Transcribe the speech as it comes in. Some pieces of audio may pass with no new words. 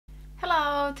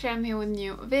Hello, today I'm here with a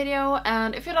new video,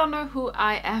 and if you don't know who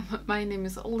I am, my name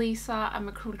is Lisa. I'm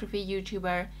a Cruelty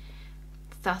YouTuber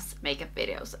that does makeup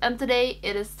videos, and today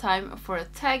it is time for a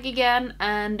tag again,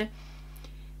 and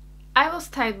I was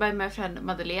tagged by my friend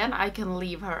Madeleine. I can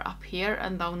leave her up here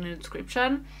and down in the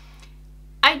description.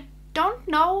 I don't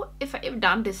know if I've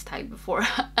done this tag before.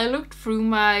 I looked through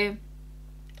my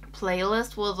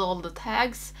playlist with all the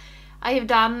tags I have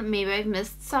done, maybe I've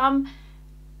missed some,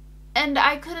 and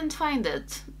I couldn't find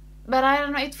it. But I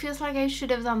don't know, it feels like I should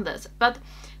have done this. But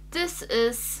this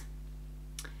is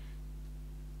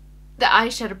the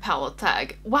eyeshadow palette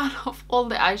tag, one of all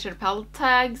the eyeshadow palette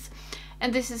tags,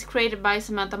 and this is created by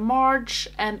Samantha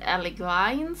and L.A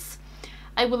Glines.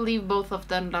 I will leave both of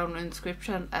them down in the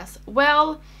description as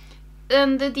well.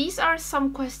 And these are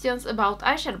some questions about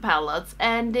eyeshadow palettes,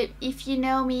 and if you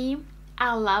know me,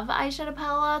 I love eyeshadow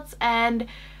palettes and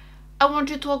I want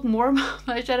to talk more about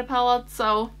eyeshadow palettes,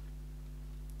 so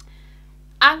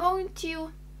I'm going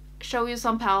to show you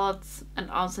some palettes and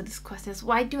answer these questions.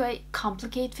 Why do I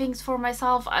complicate things for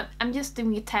myself? I'm just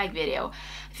doing a tag video.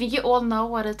 I think you all know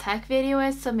what a tag video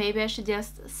is, so maybe I should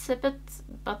just sip it,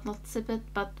 but not sip it,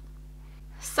 but...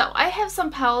 So, I have some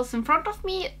palettes in front of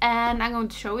me, and I'm going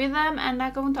to show you them, and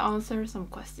I'm going to answer some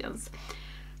questions.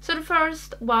 So the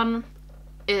first one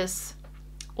is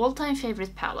all-time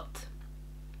favorite palette.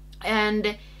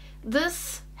 And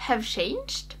this have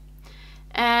changed,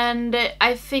 and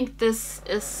I think this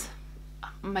is...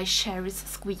 my chair is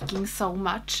squeaking so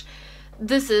much.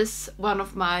 This is one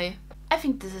of my... I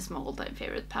think this is my all-time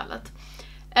favorite palette.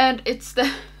 And it's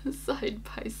the Side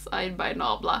by Side by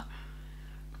Nabla.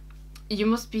 You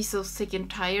must be so sick and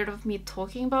tired of me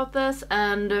talking about this,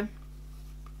 and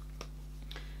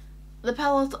the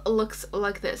palette looks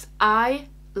like this. I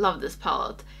love this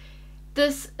palette.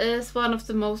 This is one of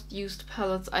the most used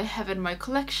palettes I have in my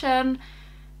collection.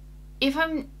 If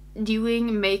I'm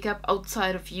doing makeup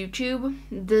outside of YouTube,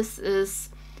 this is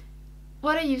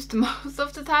what I use the most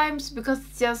of the times because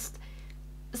it's just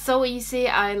so easy.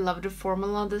 I love the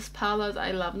formula on this palette.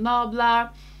 I love Nabla.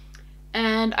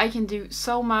 And I can do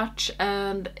so much,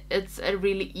 and it's a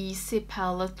really easy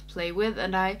palette to play with,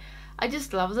 and I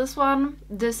just love this one.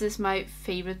 This is my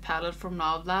favorite palette from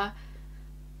Nabla.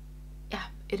 Yeah,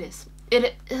 it is.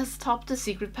 It has topped the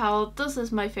Secret palette. This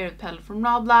is my favorite palette from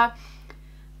Nabla.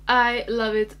 I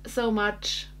love it so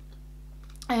much,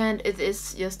 and it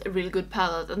is just a really good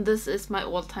palette, and this is my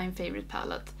all-time favorite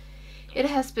palette. It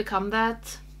has become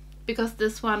that because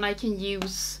this one I can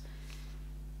use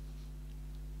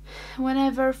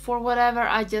whenever, for whatever.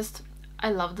 I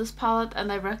love this palette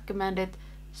and I recommend it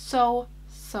so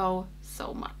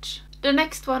much. The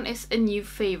next one is a new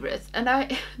favorite, and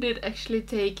I did actually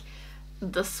take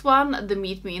this one, the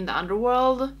Meet Me in the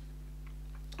Underworld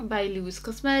by Louis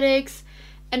Cosmetics,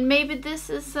 and maybe this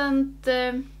isn't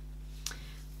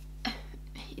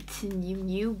it's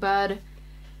new, but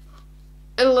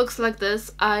it looks like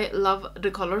this. I love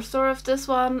the color story of this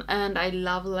one, and I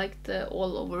love like the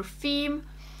all over theme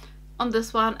on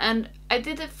this one. And I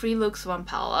did a 3 looks 1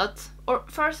 palette, or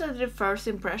first I did a first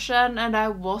impression, and I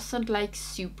wasn't like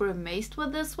super amazed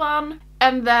with this one,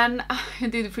 and then I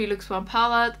did a 3 looks 1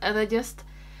 palette, and I just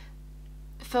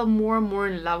fell more and more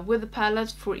in love with the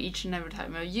palette for each and every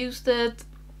time I used it.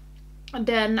 And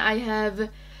then I have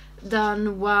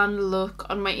done 1 look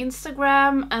on my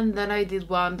Instagram, and then I did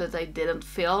one that I didn't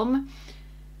film,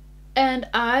 and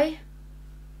I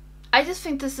just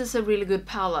think this is a really good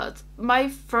palette. My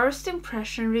first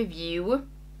impression review,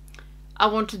 I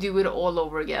want to do it all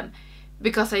over again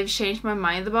because I've changed my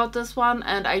mind about this one,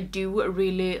 and I do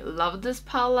really love this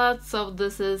palette. So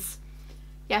this is,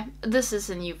 yeah, this is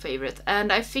a new favorite,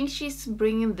 and I think she's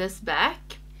bringing this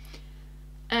back.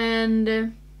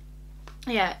 And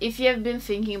yeah, if you have been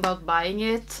thinking about buying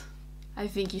it, I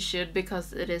think you should,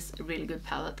 because it is a really good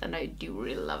palette and I do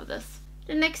really love this.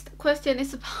 The next question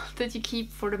is a palette that you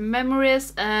keep for the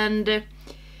memories, and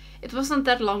it wasn't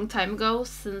that long time ago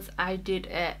since I did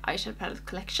a eyeshadow palette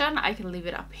collection. I can leave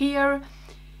it up here.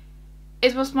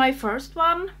 It was my first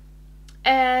one,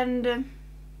 and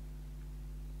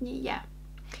yeah,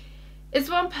 it's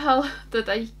one palette that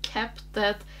I kept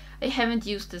that I haven't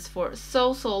used this for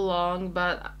so long,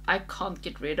 but I can't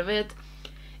get rid of it.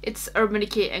 It's Urban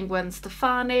Decay and Gwen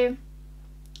Stefani.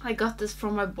 I got this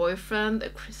from my boyfriend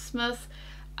at Christmas.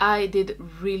 I did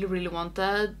really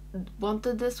wanted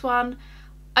this one.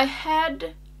 I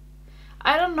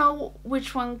don't know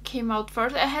which one came out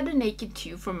first. I had a Naked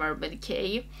 2 from Urban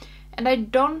Decay, and I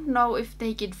don't know if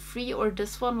Naked 3 or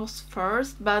this one was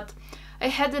first, but I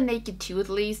had a Naked 2 at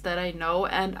least that I know,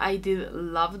 and I did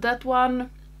love that one.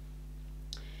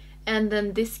 And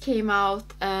then this came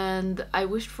out and I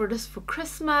wished for this for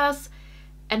Christmas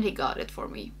and he got it for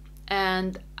me.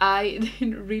 And I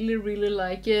really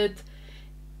like it.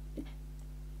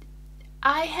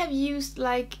 I have used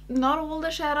like not all the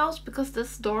shadows because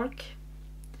this dark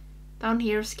down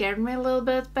here scared me a little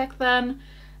bit back then,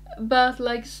 but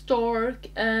like Stark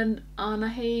and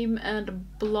Anaheim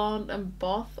and Blonde and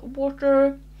Bath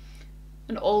Water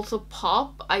and also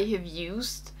Pop I have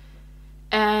used,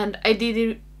 and I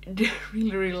did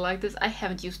really like this. I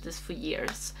haven't used this for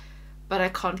years, but I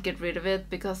can't get rid of it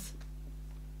because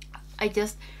I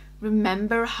just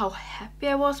remember how happy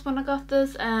I was when I got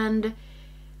this, and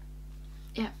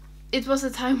yeah, it was a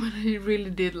time when I really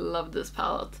did love this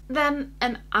palette. Then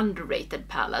an underrated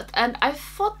palette, and I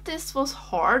thought this was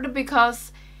hard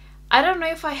because I don't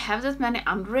know if I have that many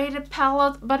underrated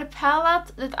palettes, but a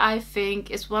palette that I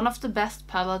think is one of the best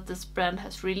palettes this brand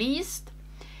has released.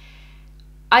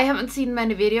 I haven't seen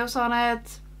many videos on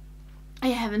it, I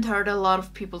haven't heard a lot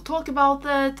of people talk about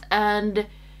it, and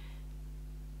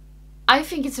I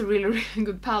think it's a really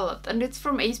good palette, and it's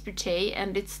from Ace Beauté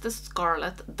and it's the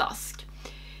Scarlet Dusk.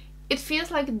 It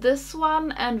feels like this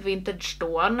one and Vintage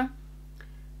Dawn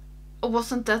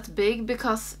wasn't that big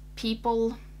because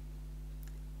people,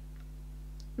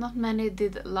 not many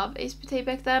did love Ace Beauté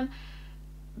back then,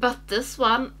 but this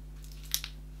one,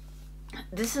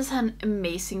 this is an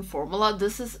amazing formula.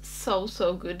 This is so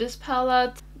good, this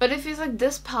palette, but it feels like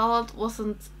this palette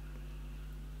wasn't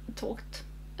talked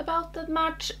about that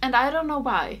much, and I don't know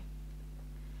why.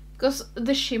 Because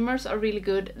the shimmers are really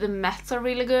good, the mattes are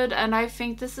really good, and I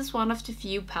think this is one of the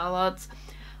few palettes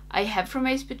I have from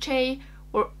Ace Beauté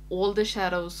where all the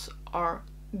shadows are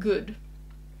good.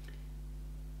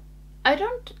 I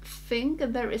don't think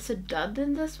there is a dud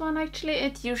in this one actually,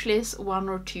 it usually is 1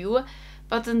 or 2,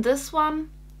 but in this one,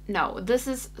 no, this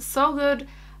is so good.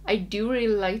 I do really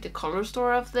like the color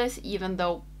story of this, even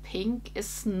though pink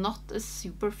is not a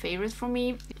super favorite for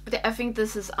me. I think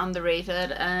this is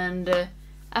underrated, and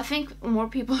I think more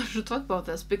people should talk about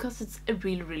this because it's a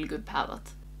really good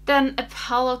palette. Then a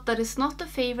palette that is not a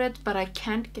favorite but I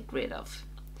can't get rid of.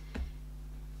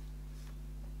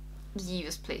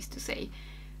 Easiest place to say.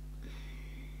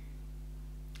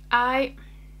 I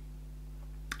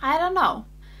don't know.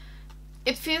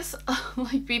 It feels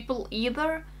like people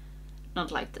either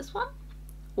not like this one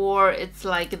or it's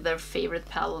like their favorite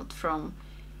palette from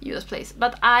US Place.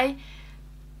 But I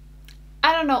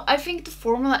don't know, I think the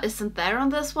formula isn't there on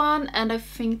this one, and I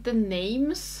think the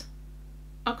names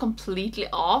are completely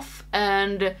off,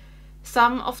 and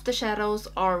some of the shadows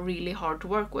are really hard to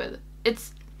work with.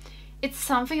 It's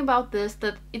something about this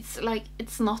that it's like,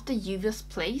 it's not the US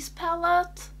Place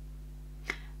palette.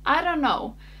 I don't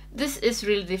know. This is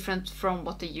really different from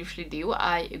what they usually do,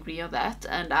 I agree on that,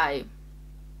 and I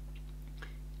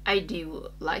do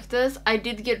like this. I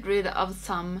did get rid of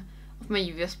some of my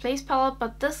US Place palette,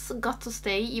 but this got to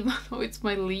stay even though it's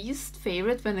my least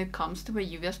favorite when it comes to my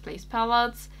US Place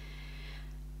palettes.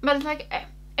 But it's like,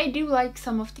 I do like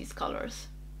some of these colors.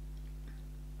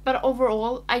 But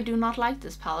overall, I do not like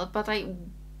this palette, but I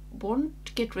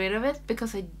won't get rid of it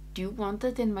because I do want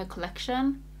it in my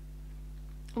collection.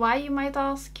 Why, you might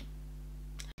ask?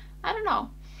 I don't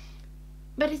know.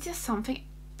 But it's just something,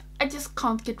 I just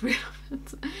can't get rid of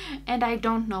it. And I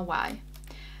don't know why.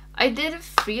 I did a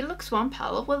 3 looks 1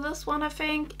 palette with this one, I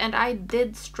think, and I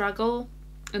did struggle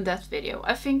in that video.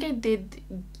 I think I did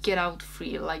get out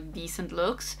 3 like decent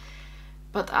looks,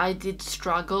 but I did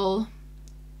struggle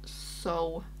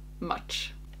so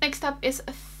much. Next up is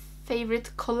a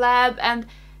favorite collab, and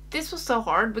this was so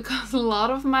hard because a lot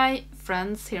of my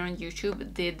friends here on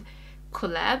YouTube did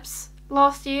collabs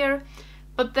last year,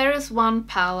 but there is one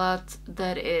palette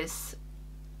that is,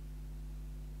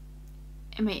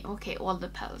 I mean, okay, all the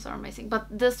palettes are amazing, but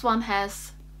this one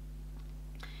has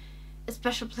a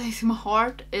special place in my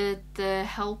heart. It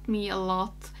helped me a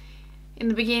lot. In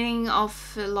the beginning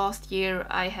of last year,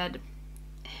 I had...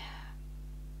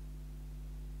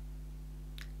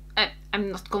 I'm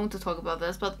not going to talk about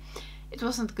this, but it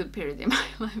wasn't a good period in my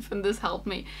life, and this helped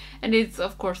me. And it's,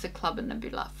 of course, the Club and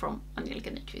Nabla from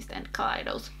Angelica Nyqvist and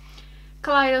Kaleidos.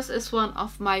 Kaleidos is one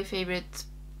of my favorite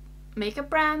makeup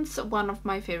brands, one of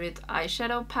my favorite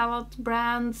eyeshadow palette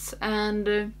brands,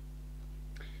 and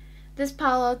this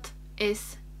palette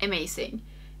is amazing.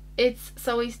 It's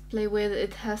so easy to play with.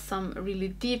 It has some really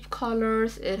deep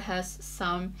colors, it has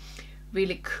some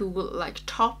really cool like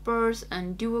toppers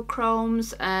and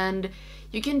duochromes, and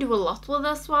you can do a lot with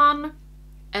this one,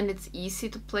 and it's easy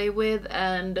to play with,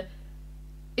 and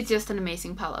it's just an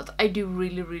amazing palette. I do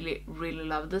really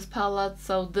love this palette,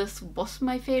 so this was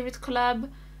my favorite collab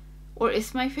or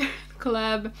is my favorite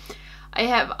collab. I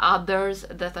have others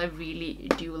that I really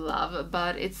do love,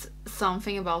 but it's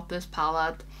something about this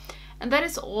palette. And that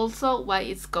is also why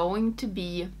it's going to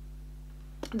be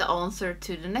the answer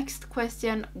to the next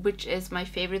question, which is my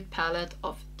favorite palette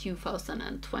of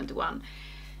 2021.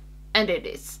 And it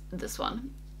is this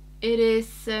one. It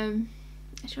is, I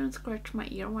shouldn't scratch my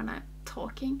ear when I'm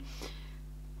talking.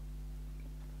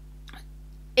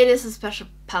 It is a special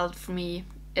palette for me.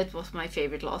 It was my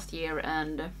favorite last year,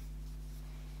 and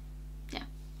yeah,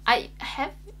 I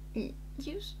have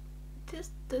used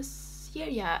this year.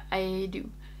 Yeah, I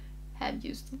do have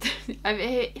used it.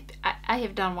 I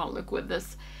have done one look with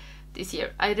this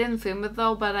year. I didn't film it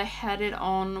though, but I had it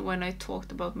on when I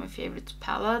talked about my favorite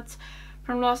palettes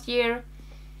from last year.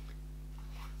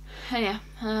 And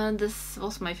yeah, this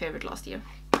was my favorite last year,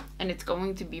 and it's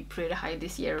going to be pretty high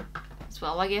this year as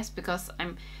well, I guess, because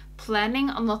I'm planning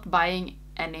on not buying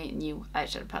any new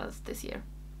eyeshadow palettes this year.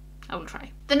 I will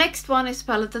try. The next one is a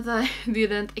palette that I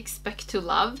didn't expect to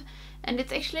love, and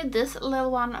it's actually this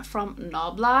little one from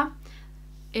Nabla.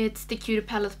 It's the Cutie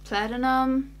Palette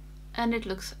Platinum, and it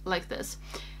looks like this.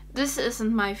 This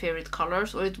isn't my favorite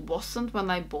colors, or it wasn't when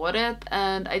I bought it,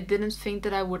 and I didn't think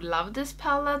that I would love this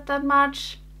palette that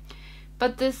much.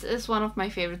 But this is one of my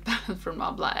favorite palettes from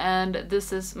Nabla, and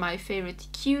this is my favorite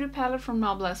Cutie palette from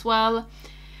Nabla as well.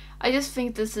 I just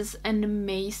think this is an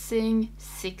amazing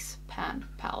 6-pan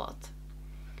palette.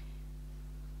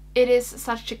 It is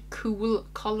such a cool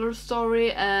color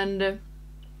story, and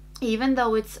even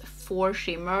though it's 4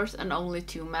 shimmers and only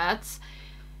 2 mattes,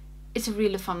 it's a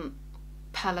really fun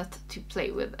palette to play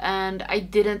with, and I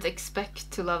didn't expect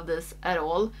to love this at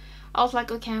all. I was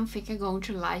like, okay, I think I'm going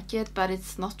to like it, but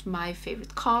it's not my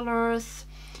favorite colors,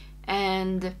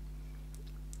 and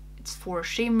it's 4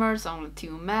 shimmers, only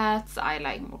 2 mattes. I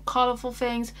like more colorful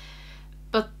things,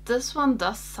 but this one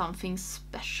does something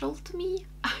special to me.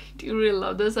 I do really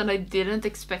love this, and I didn't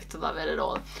expect to love it at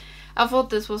all. I thought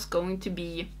this was going to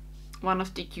be one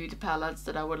of the Cutie palettes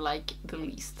that I would like the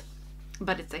least,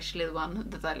 but it's actually the one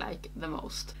that I like the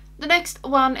most. The next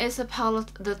one is a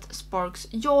palette that sparks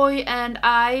joy, and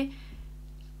I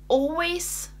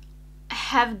always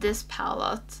have this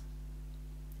palette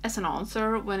as an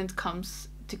answer when it comes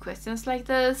to questions like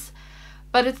this,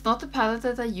 but it's not a palette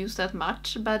that I use that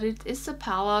much, but it is a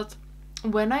palette,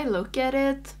 when I look at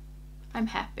it, I'm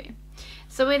happy.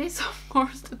 So it is of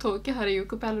course the Tokyo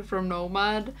Harajuku palette from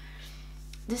Nomad.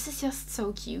 This is just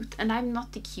so cute, and I'm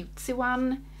not the cutesy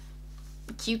one.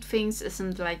 Cute things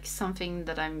isn't like something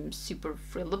that I'm super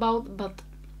thrilled about, but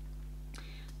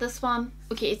this one,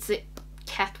 okay, it's a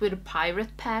cat with a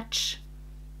pirate patch,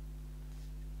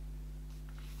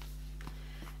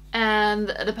 and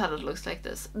the palette looks like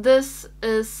this. This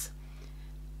is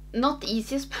not the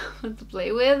easiest palette to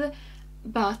play with,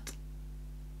 but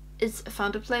it's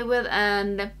fun to play with,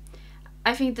 and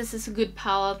I think this is a good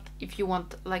palette if you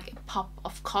want like a pop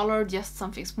of color, just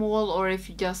something small, or if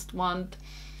you just want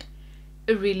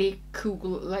a really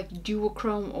cool like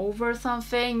duochrome over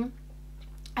something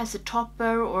as a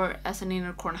topper or as an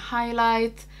inner corner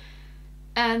highlight.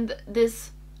 And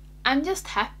this, I'm just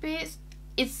happy.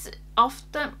 It's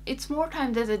more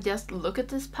time that I just look at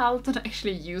this palette and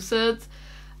actually use it.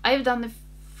 I've done a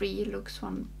 3 looks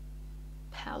 1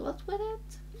 palette with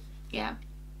it. Yeah,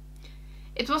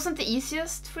 it wasn't the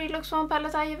easiest 3 looks 1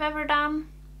 palette I have ever done,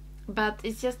 but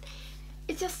it's just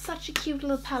such a cute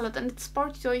little palette, and it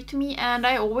sparks joy to me, and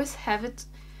I always have it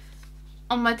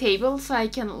on my table so I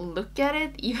can look at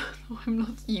it even though I'm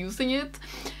not using it.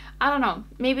 I don't know,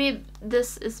 maybe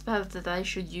this is a palette that I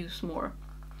should use more.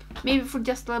 Maybe for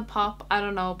just a little pop, I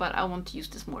don't know, but I want to use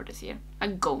this more this year.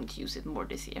 I'm going to use it more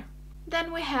this year.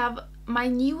 Then we have my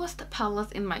newest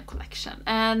palette in my collection,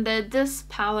 and this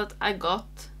palette I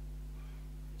got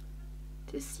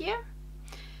this year.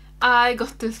 I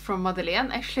got this from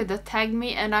Madeleine, actually, that tagged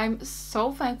me, and I'm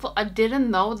so thankful. I didn't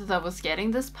know that I was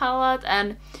getting this palette,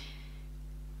 and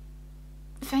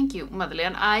thank you,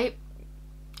 Madeleine. I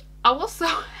was so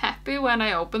happy when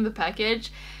I opened the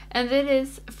package, and it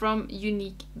is from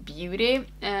Unique Beauty,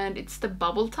 and it's the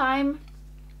Bubble Time,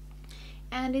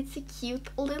 and it's a cute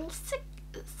little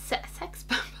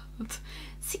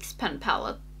 6-pan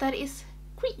palette that is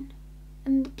green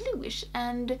and bluish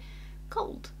and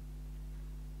gold.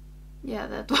 Yeah,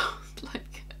 that was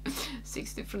like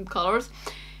 6 different colors.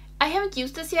 I haven't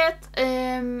used this yet.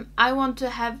 I want to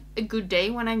have a good day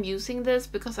when I'm using this,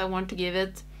 because I want to give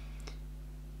it,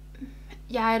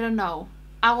 yeah, I don't know,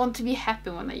 I want to be happy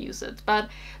when I use it.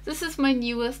 But this is my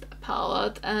newest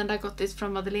palette, and I got this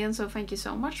from Madeleine, so thank you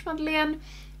so much, Madeleine.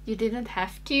 You didn't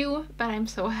have to, but I'm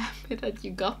so happy that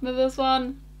you got me this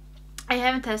one. I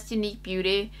haven't tested Unique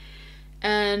Beauty,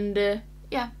 and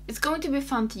yeah, it's going to be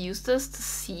fun to use this to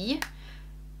see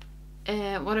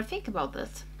what I think about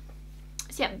this.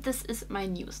 So yeah, this is my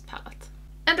newest palette.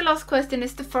 And the last question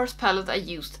is the first palette I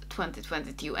used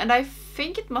 2022, and I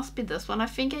think it must be this one. I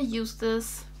think I used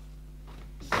this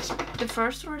the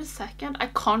first or the second, I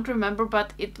can't remember,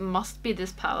 but it must be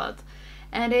this palette.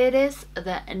 And it is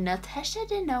the Natasha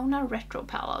Denona Retro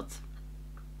palette.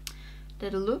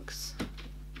 That looks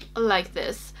like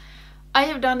this. I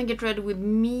have done a Get Ready With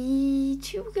Me,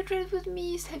 2 Get Ready With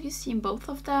Me's. Have you seen both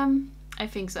of them? I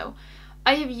think so.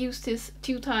 I have used this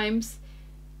 2 times.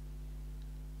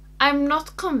 I'm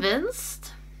not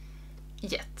convinced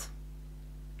yet.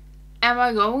 Am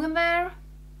I going there?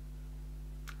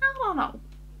 I don't know.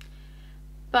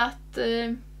 But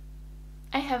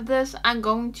I have this. I'm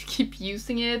going to keep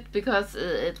using it because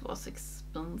it was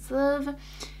expensive.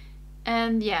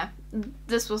 And yeah,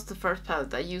 this was the first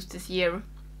palette I used this year.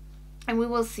 And we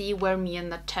will see where me and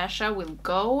Natasha will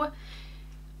go.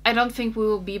 I don't think we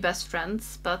will be best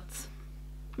friends, but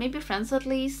maybe friends at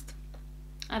least.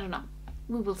 I don't know.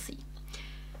 We will see.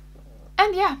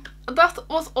 And yeah, that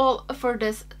was all for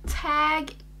this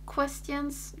tag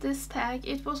questions. This tag.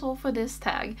 It was all for this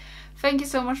tag. Thank you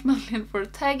so much, Madeleine, for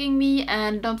tagging me.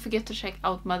 And don't forget to check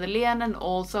out Madeleine and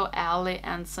also Allie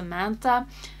and Samantha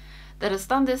that has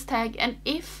done this tag. And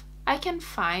if I can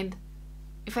find,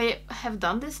 if I have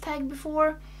done this tag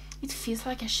before, it feels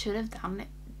like I should have done it.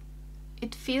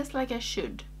 It feels like I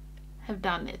should have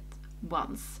done it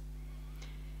once.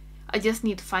 I just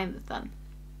need to find it then.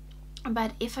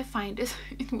 But if I find it,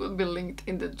 it will be linked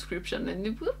in the description, and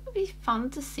it will be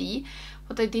fun to see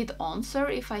what I did answer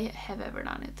if I have ever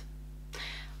done it.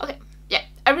 Okay, yeah,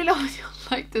 I really hope you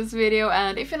like this video,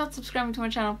 and if you're not subscribing to my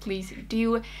channel, please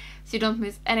do, so you don't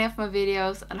miss any of my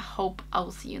videos, and I hope I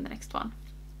will see you in the next one.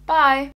 Bye!